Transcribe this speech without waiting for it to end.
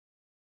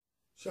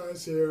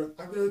Shawne's here.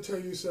 I'm going to tell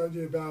you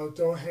something about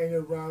don't hang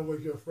around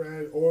with your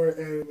friend or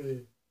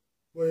enemy.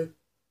 When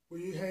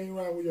you hang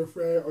around with your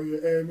friend or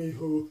your enemy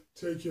who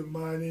take your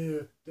money,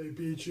 they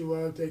beat you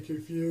up, they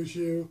confuse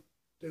you,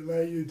 they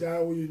let you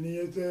down when you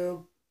needed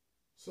them.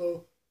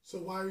 So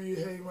why were you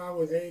hanging around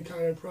with any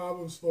kind of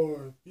problems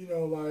for?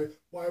 Like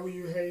why were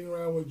you hanging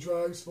around with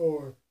drugs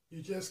for?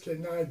 You just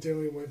cannot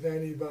dealing with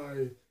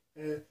anybody.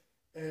 And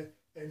and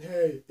and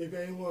hey, if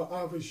anyone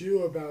offers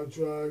you about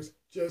drugs,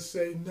 just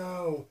say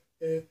no.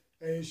 And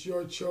it's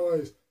your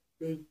choice.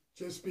 But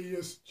just be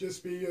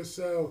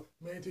yourself.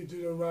 Meant to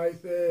do the right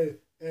thing.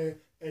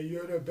 And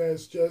you're the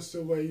best just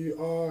the way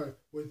you are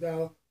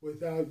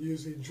without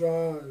using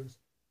drugs.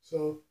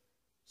 So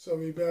so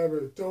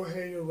remember, don't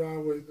hang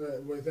around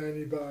with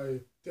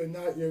anybody. They're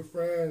not your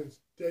friends.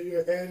 They're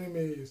your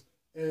enemies.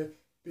 And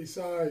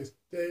besides,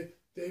 they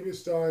will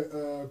start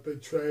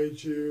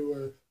betrayed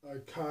you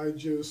con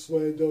you,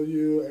 swindle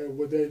you, and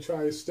when they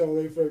try to steal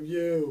it from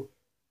you,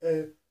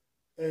 and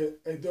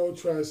and don't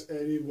trust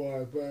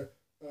anyone. But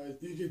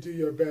you can do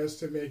your best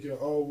to make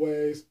your own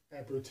ways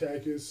and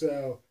protect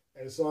yourself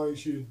as long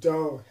as you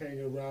don't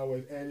hang around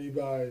with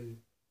anybody.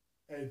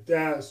 And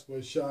that's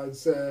what Shawne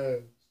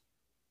says.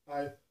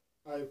 I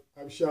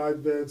I'm Shawne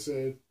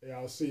Vincent, and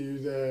I'll see you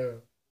there.